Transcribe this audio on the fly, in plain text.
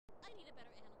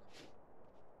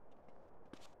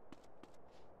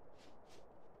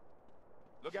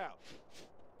Look out.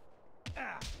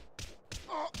 Ah.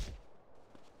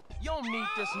 You don't need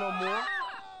this no more.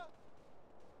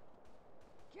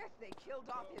 Guess they killed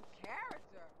off his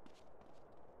character.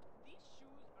 These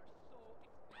shoes are so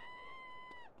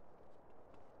expensive.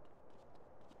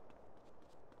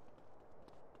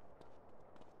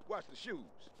 Watch the shoes.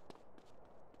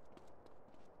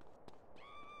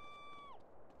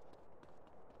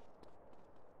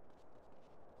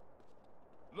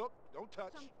 Look, don't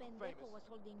touch. Some I'm pendejo famous. was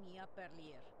holding me up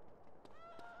earlier.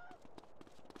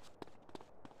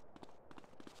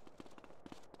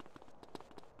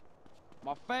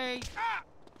 My fade. Ah!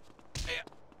 Yeah.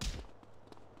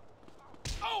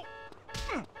 Oh!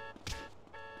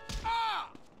 Ah!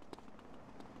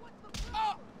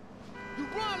 Oh! You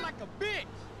run like a bitch!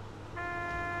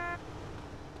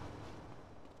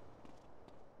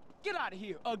 Get out of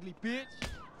here, ugly bitch!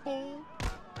 Fool!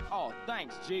 Oh,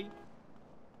 thanks, G.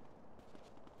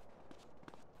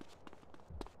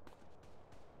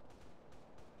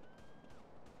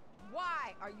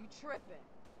 Why are you tripping?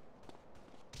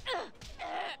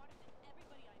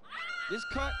 This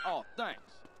cut? Oh, thanks.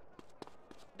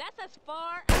 That's as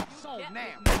far as you So get now.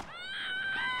 with me.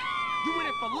 You in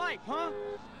it for life, huh?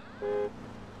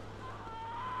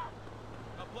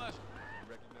 A pleasure. You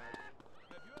recognize me?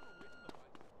 Have you ever written the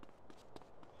fight?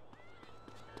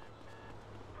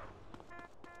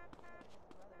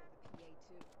 His brother is a PA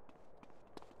too.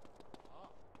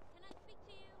 Can I speak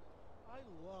to you? I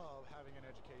love having an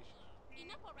education.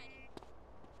 Enough already.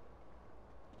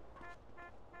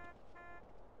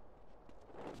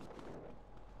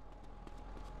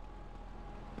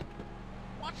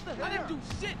 Watch the I didn't do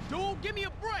shit, dude. Give me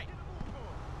a break.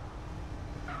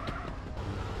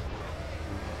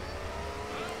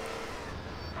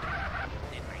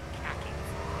 In my khakis.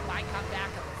 If I come back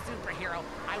as a superhero,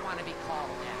 I want to be called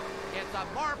that. It's a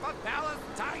Morphophallus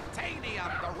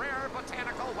titanium, the rare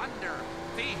botanical wonder.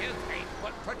 See his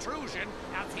 8-foot protrusion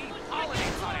as he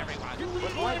pollinates on everyone.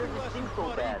 But why does it seem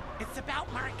so bad? It's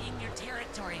about marking your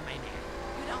territory, my man.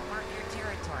 You don't mark your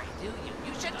territory, do you?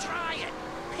 You should try it.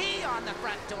 Pee on the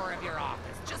front door of your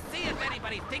office. Just see if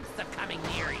anybody thinks of coming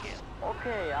near you.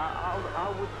 Okay, I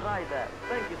will try that.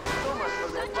 Thank you so much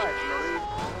for the advice, Maurice.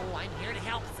 Oh, I'm here to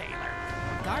help, sailor.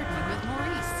 Gardening with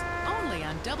Maurice, only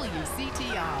on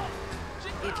WCTI.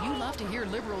 If you love to hear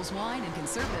liberals whine and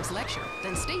conservatives lecture,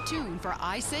 then stay tuned for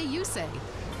I Say You Say.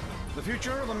 The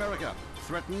future of America,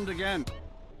 threatened again.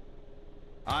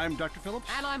 I'm Dr. Phillips.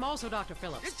 And I'm also Dr.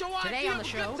 Phillips. It's your Today idea on the of a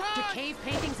show, good do time. cave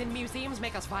paintings in museums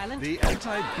make us violent? The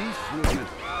anti-beef movement.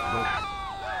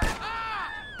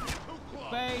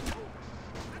 Fade.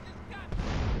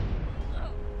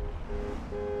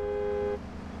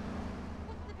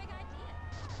 What's the big idea?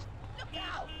 Look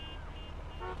out!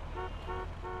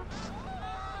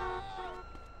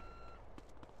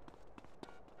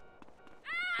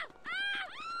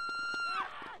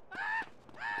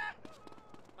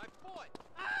 My foot!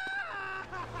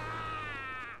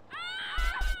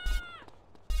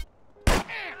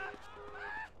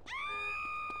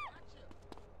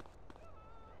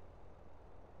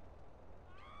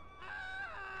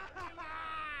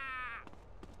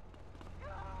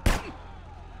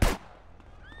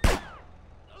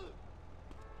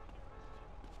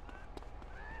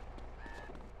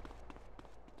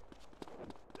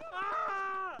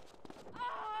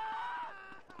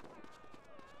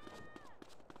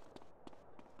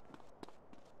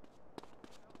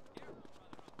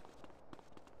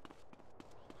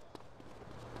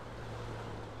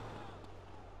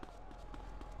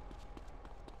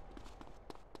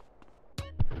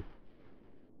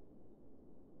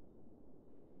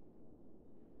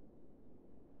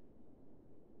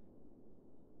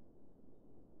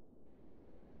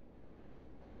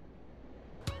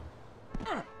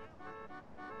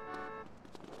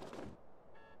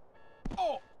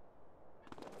 Oh!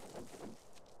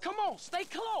 Come on, stay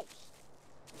close!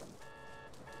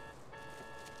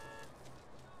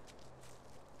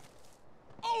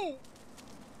 Oh!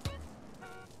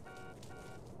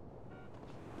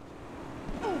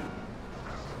 Ooh.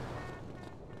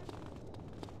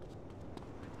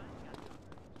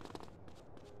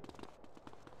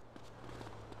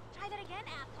 Try that again,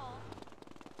 asshole.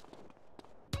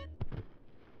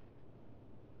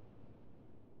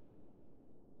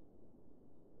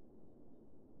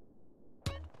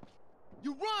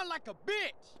 You run like a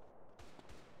bitch!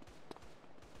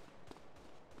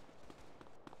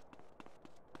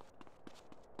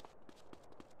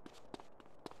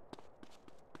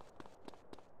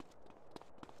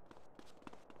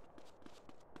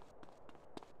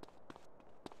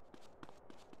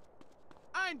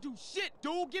 I ain't do shit,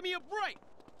 dude. Give me a break.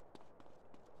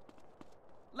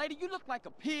 Lady, you look like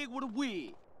a pig with a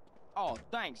wig. Oh,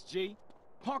 thanks, G.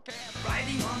 Punk ass.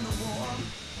 Writing on the wall.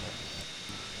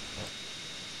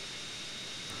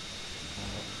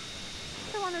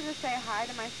 I wanted to say hi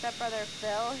to my stepbrother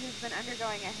Phil, who's been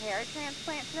undergoing a hair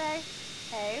transplant today.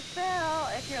 Hey Phil,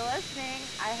 if you're listening,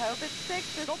 I hope it's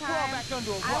fixed this Don't time. crawl back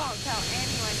under a I rock. won't tell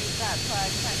anyone you've got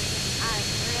plugs, honey. I'm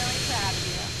really proud of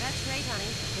you. That's great,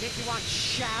 honey. But if you want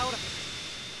shout...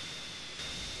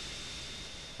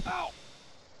 Ow!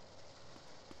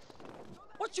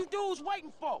 What you dudes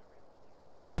waiting for?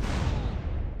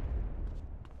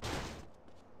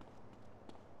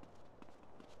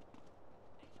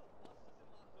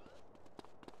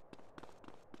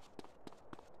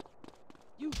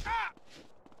 You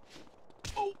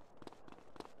Oh!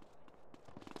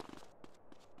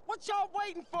 What y'all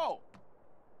waiting for?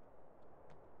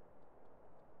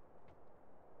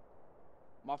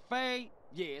 My fade?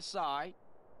 Yeah, it's alright.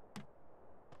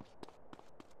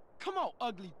 Come on,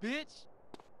 ugly bitch.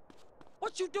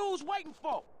 What you dudes waiting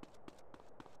for?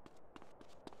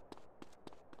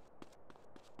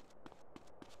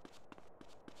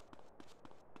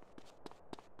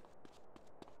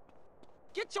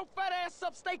 Get your fat ass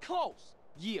up, stay close.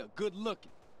 Yeah, good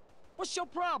looking. What's your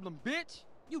problem, bitch?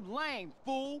 You lame,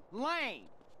 fool, lame.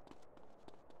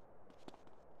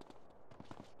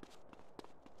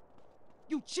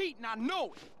 You cheating, I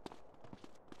know it.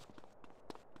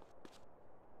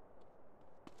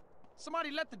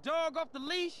 Somebody let the dog off the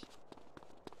leash?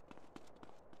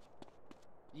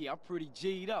 Yeah, I'm pretty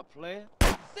G'd up, player.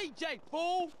 CJ,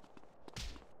 fool!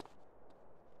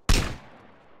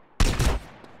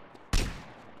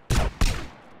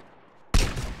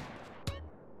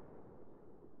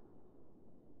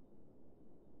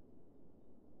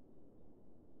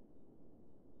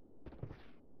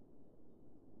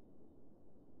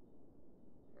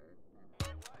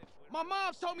 My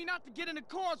mom told me not to get into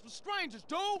cars with strangers,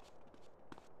 dude!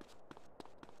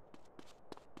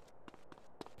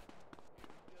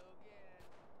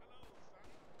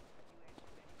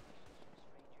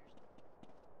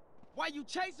 Why you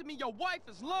chasing me? Your wife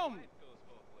is lonely.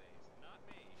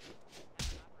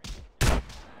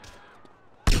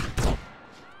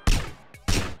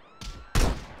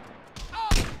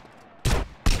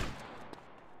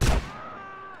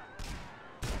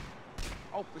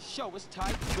 Oh, for sure, it's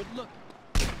tight. Good looking.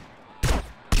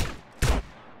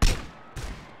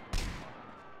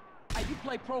 Hey, you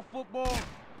play pro football?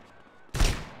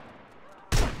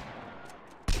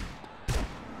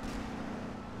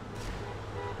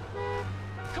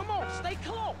 Come on, stay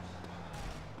close.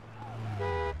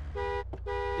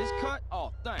 This cut?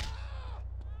 Oh, thanks.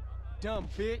 Dumb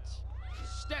bitch.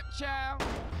 Stepchild.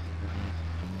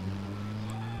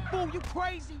 Fool, you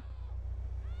crazy?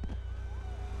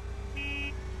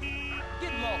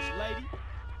 Get lost, lady.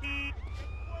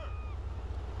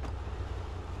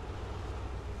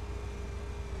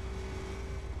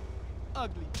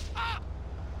 Ugly. Ah!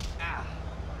 Ah!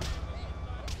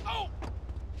 Oh!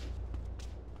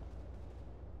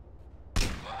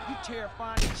 You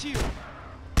terrifying and chill.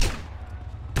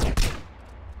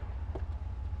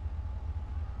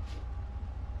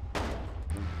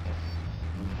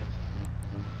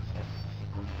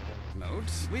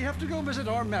 Notes. We have to go visit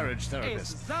our marriage Hey,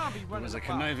 it's therapist. a zombie Who running is a about.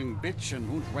 conniving bitch and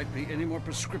won't write me any more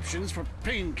prescriptions for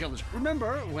painkillers.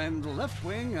 Remember, when the left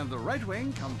wing and the right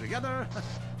wing come together,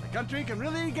 the country can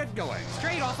really get going.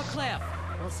 Straight off a cliff.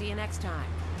 We'll see you next time.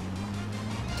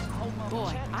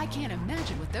 Boy, I can't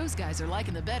imagine what those guys are like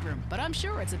in the bedroom, but I'm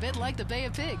sure it's a bit like the Bay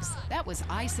of Pigs. That was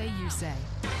I Say You Say.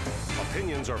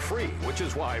 Opinions are free, which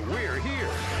is why we're here.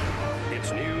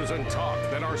 It's news and talk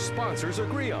that our sponsors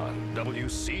agree on.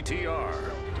 WCTR.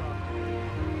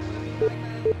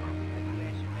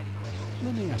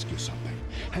 Let me ask you something.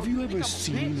 Have you ever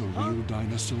seen a real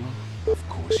dinosaur? Of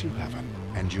course you haven't,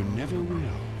 and you never will.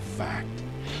 Fact.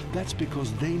 That's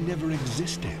because they never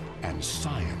existed. And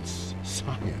science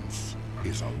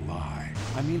is a lie.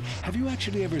 I mean, have you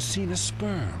actually ever seen a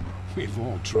sperm? We've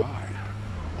all tried.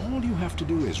 All you have to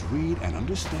do is read and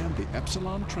understand the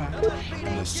Epsilon Tract,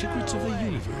 and the secrets of the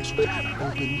universe will be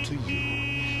open to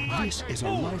you. This is a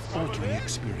life-altering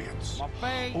experience.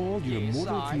 All your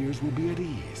mortal fears will be at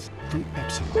ease. The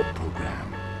Epsilon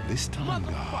program. This time,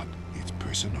 God, it's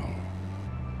personal.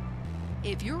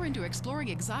 If you're into exploring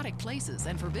exotic places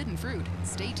and forbidden fruit,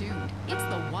 stay tuned. It's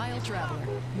The Wild Traveler.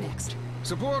 Next.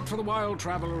 Support for The Wild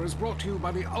Traveler is brought to you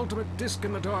by the Ultimate Disc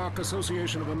in the Dark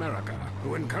Association of America,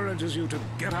 who encourages you to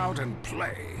get out and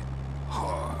play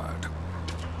hard.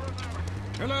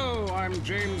 Hello, I'm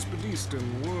James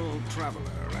Bedeston, World Traveler,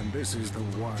 and this is The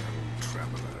Wild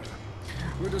Traveler.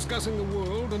 We're discussing the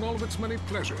world and all of its many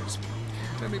pleasures.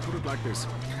 Let me put it like this.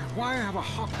 Why have a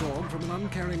hot dog from an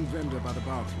uncaring vendor by the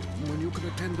bathroom when you can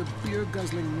attend a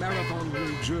beer-guzzling marathon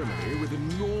in Germany with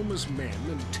enormous men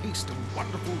and taste of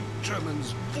wonderful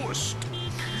German's Wurst?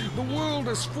 The world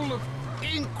is full of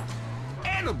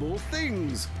incredible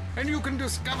things, and you can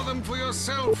discover them for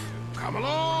yourself. Come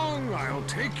along, I'll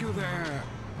take you there.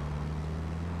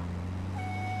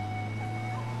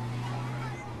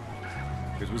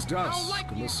 It was dusk,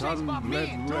 and the sun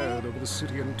bled red over the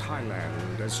city in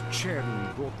Thailand as Chen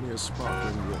brought me a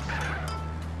sparkling water.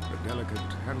 A delicate,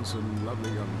 handsome, lovely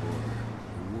young boy.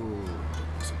 A world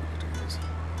of possibilities.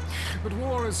 But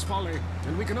war is folly,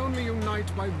 and we can only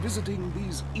unite by visiting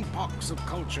these epochs of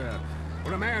culture,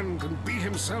 where a man can be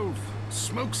himself,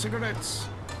 smoke cigarettes,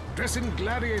 dress in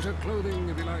gladiator clothing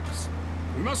if he likes.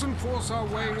 We mustn't force our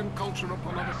way and culture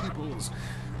upon other peoples.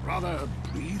 Rather,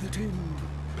 breathe it in.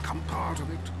 Become part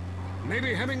of it.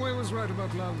 Maybe Hemingway was right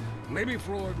about love. Maybe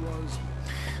Freud was.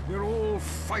 We're all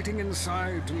fighting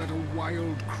inside to let a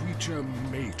wild creature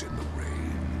mate in the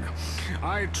rain.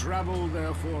 I travel,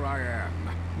 therefore I am.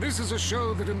 This is a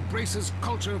show that embraces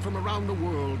culture from around the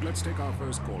world. Let's take our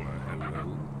first caller.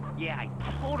 Hello? Yeah, I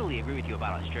totally agree with you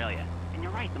about Australia. And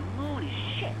you're right, the moon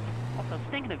is shit. Also, I was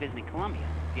thinking of visiting Colombia.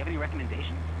 Do you have any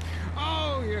recommendations?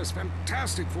 Oh, yes,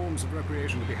 fantastic forms of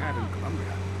recreation to be had in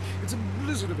Colombia. It's a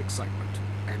blizzard of excitement.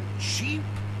 And cheap.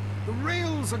 The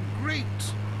rails are great.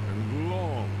 And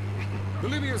long.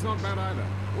 Bolivia's not bad either.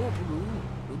 Or Peru.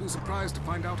 You'll be surprised to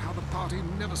find out how the party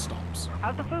never stops.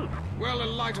 How's the food? Well, a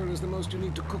lighter is the most you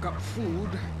need to cook up food.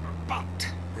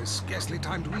 But there's scarcely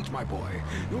time to eat, my boy.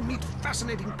 You'll meet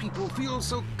fascinating people, feel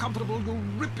so comfortable you'll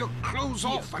rip your clothes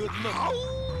off and howl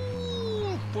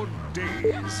for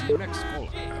days. Next caller.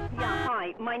 Yeah,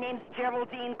 hi. My name's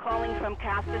Geraldine, calling from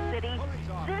Kansas City.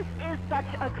 This is such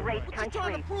a great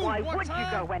country. Why would you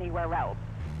go anywhere else?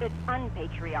 It's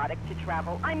unpatriotic to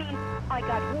travel. I mean, I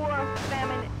got war,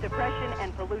 famine, depression,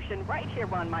 and pollution right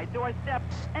here on my doorstep.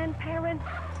 And parents,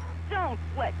 don't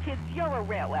let kids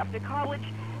Euro-rail after college.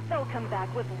 They'll come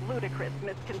back with ludicrous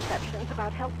misconceptions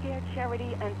about healthcare,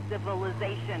 charity, and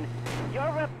civilization.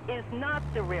 Europe is not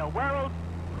the real world.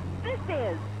 This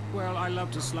is. Well, I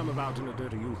love to slum about in a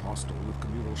dirty youth hostel with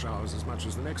communal showers as much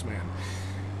as the next man.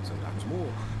 Sometimes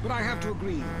more. But I have to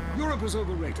agree, Europe is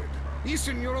overrated.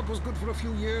 Eastern Europe was good for a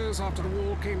few years after the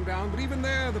wall came down, but even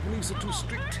there the police are too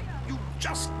strict. You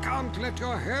just can't let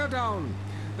your hair down.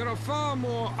 There are far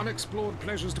more unexplored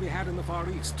pleasures to be had in the Far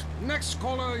East. Next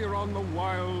caller, you're on the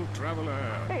Wild Traveler.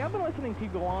 Hey, I've been listening to you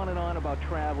go on and on about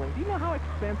traveling. Do you know how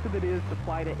expensive it is to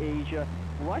fly to Asia?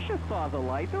 Russia saw the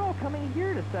light. They're all coming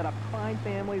here to set up fine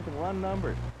families and run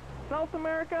numbers. South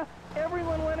America,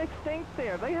 everyone went extinct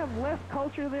there. They have less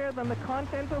culture there than the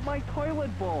content of my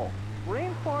toilet bowl.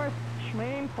 Rainforest,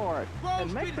 schmainforest.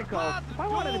 And Mexico, if I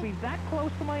wanted to be that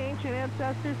close to my ancient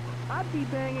ancestors, I'd be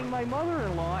banging my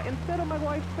mother-in-law instead of my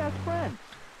wife's best friend.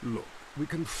 Look, we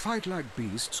can fight like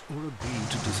beasts or agree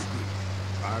to disagree.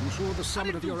 I'm sure the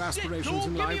summit of your aspirations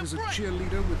in life is a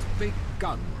cheerleader with fake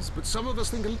guns, but some of us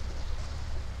think... The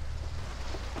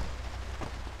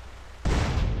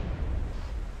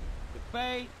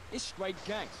Bay is straight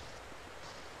gangster.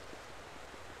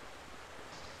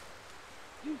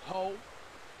 You hoe.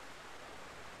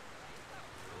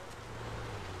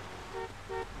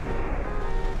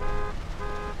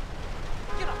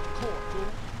 Get off the court,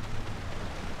 dude.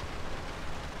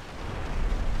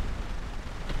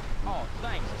 Oh,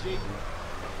 thanks, G.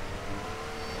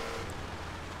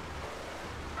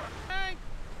 Hey!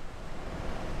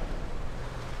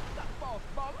 That false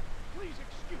baller. Please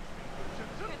excuse me,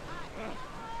 citizen.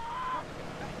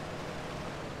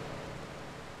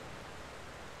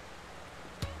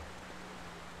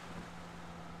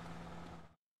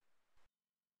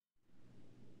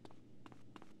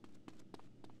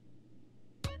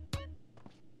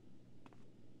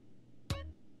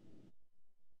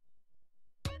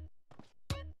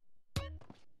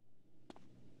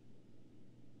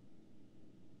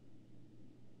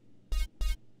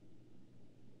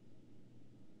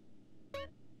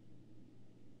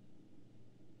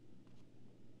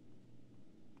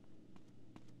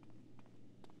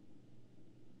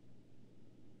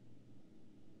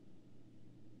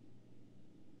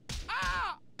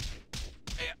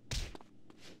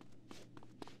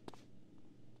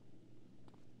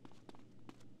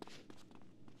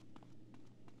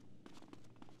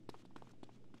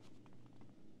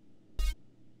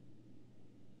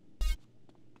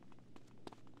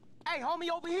 Hey, homie,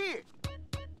 over here.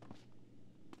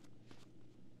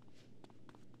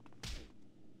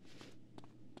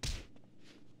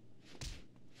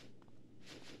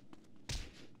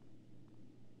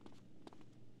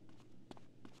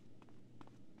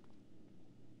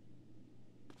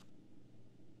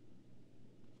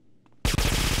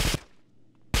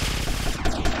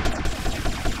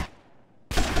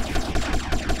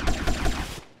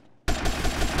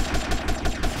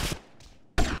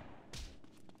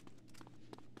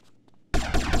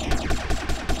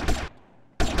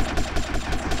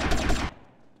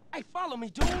 me,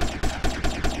 dude?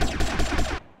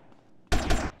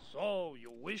 So,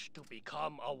 you wish to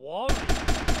become a warrior?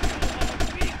 You are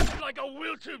weak like a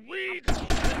wilted weed!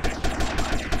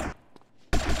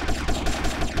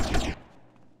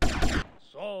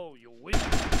 So, you wish to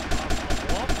become a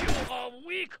warrior? You are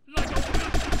weak like a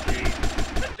wilted weed!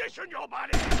 Condition your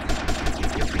body!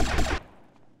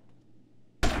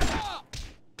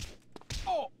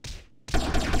 Oh!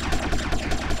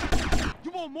 You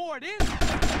want more of this?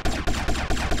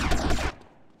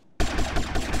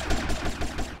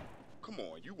 Come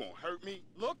on, you won't hurt me.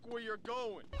 Look where you're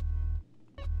going.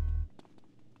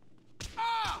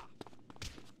 Ah!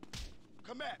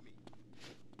 Come at me.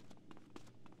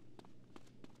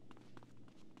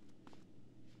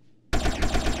 I'm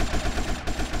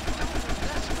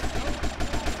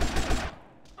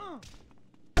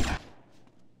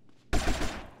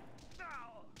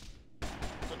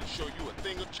gonna show you a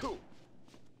thing or two.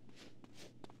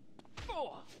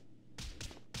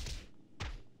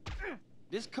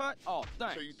 This cut? Oh,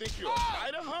 thanks. So you think you're a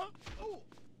fighter, huh? Ooh.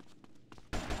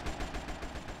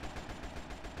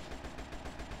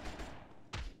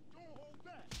 Don't hold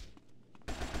back.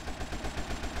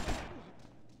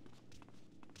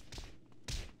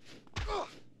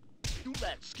 You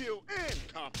lack skill and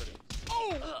confidence. Oh!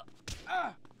 Get out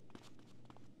of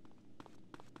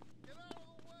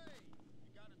the way.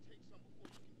 You gotta take some before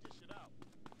you can dish it out.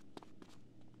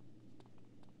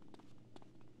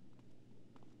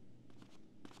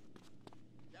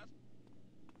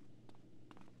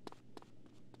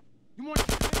 You want to...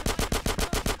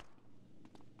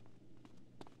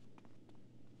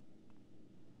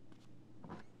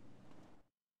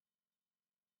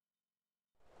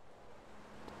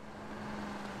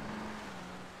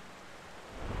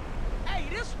 Hey,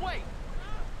 this way!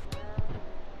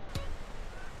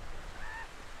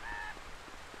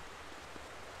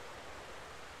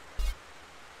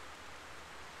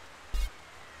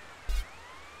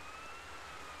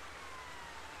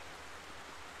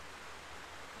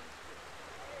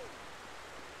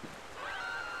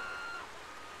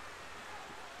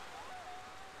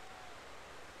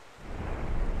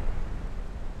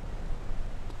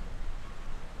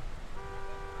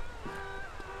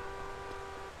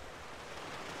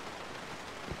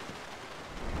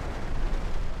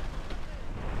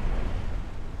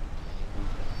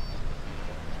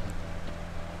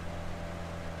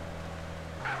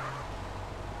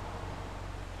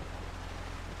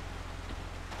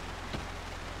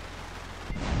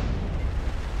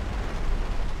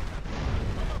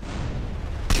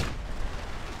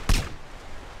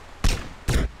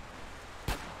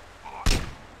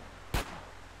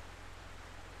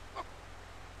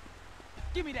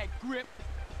 Give me that grip.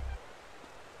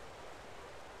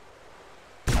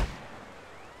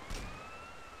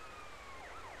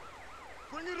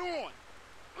 Bring it on.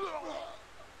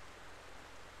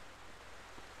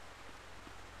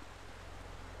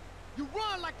 You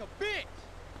run like a bitch.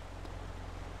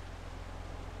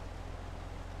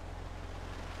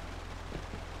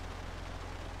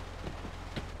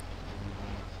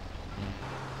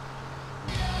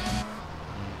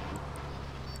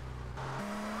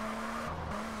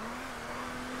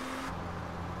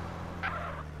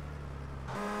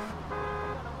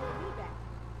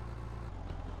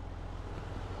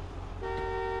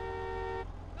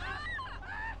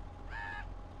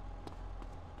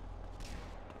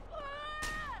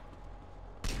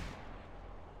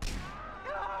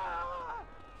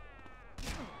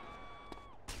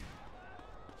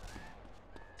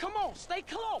 Come on, stay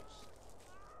close.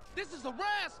 This is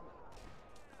harassment.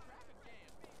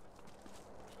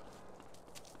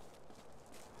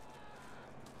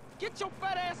 Get your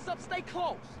fat ass up, stay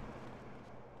close.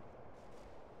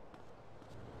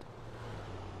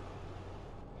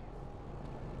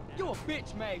 You a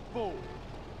bitch-made fool.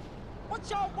 What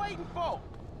y'all waiting for?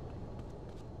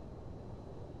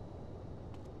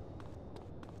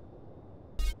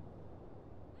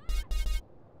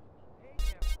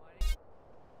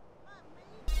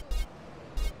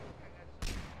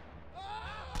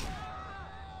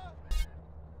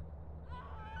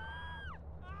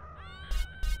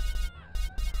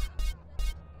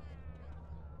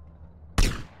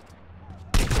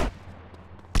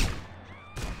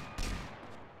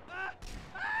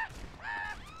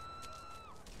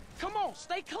 Come on,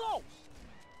 stay close.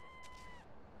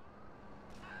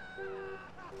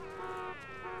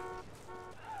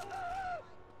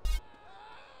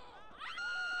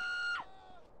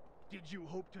 Did you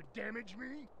hope to damage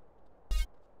me?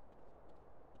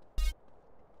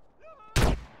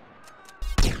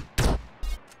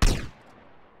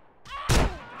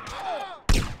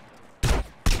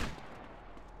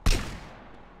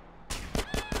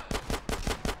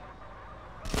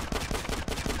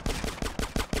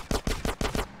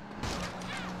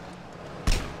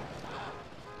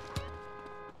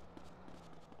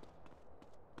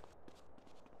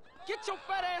 Get your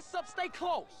fat ass up, stay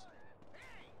close.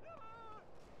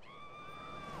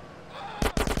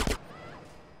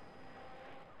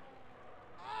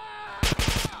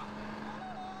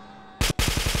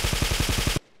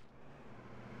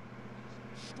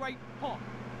 Straight punk.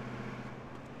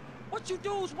 What you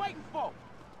dudes waiting for?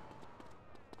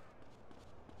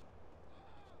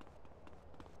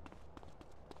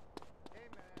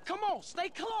 Come on, stay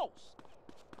close.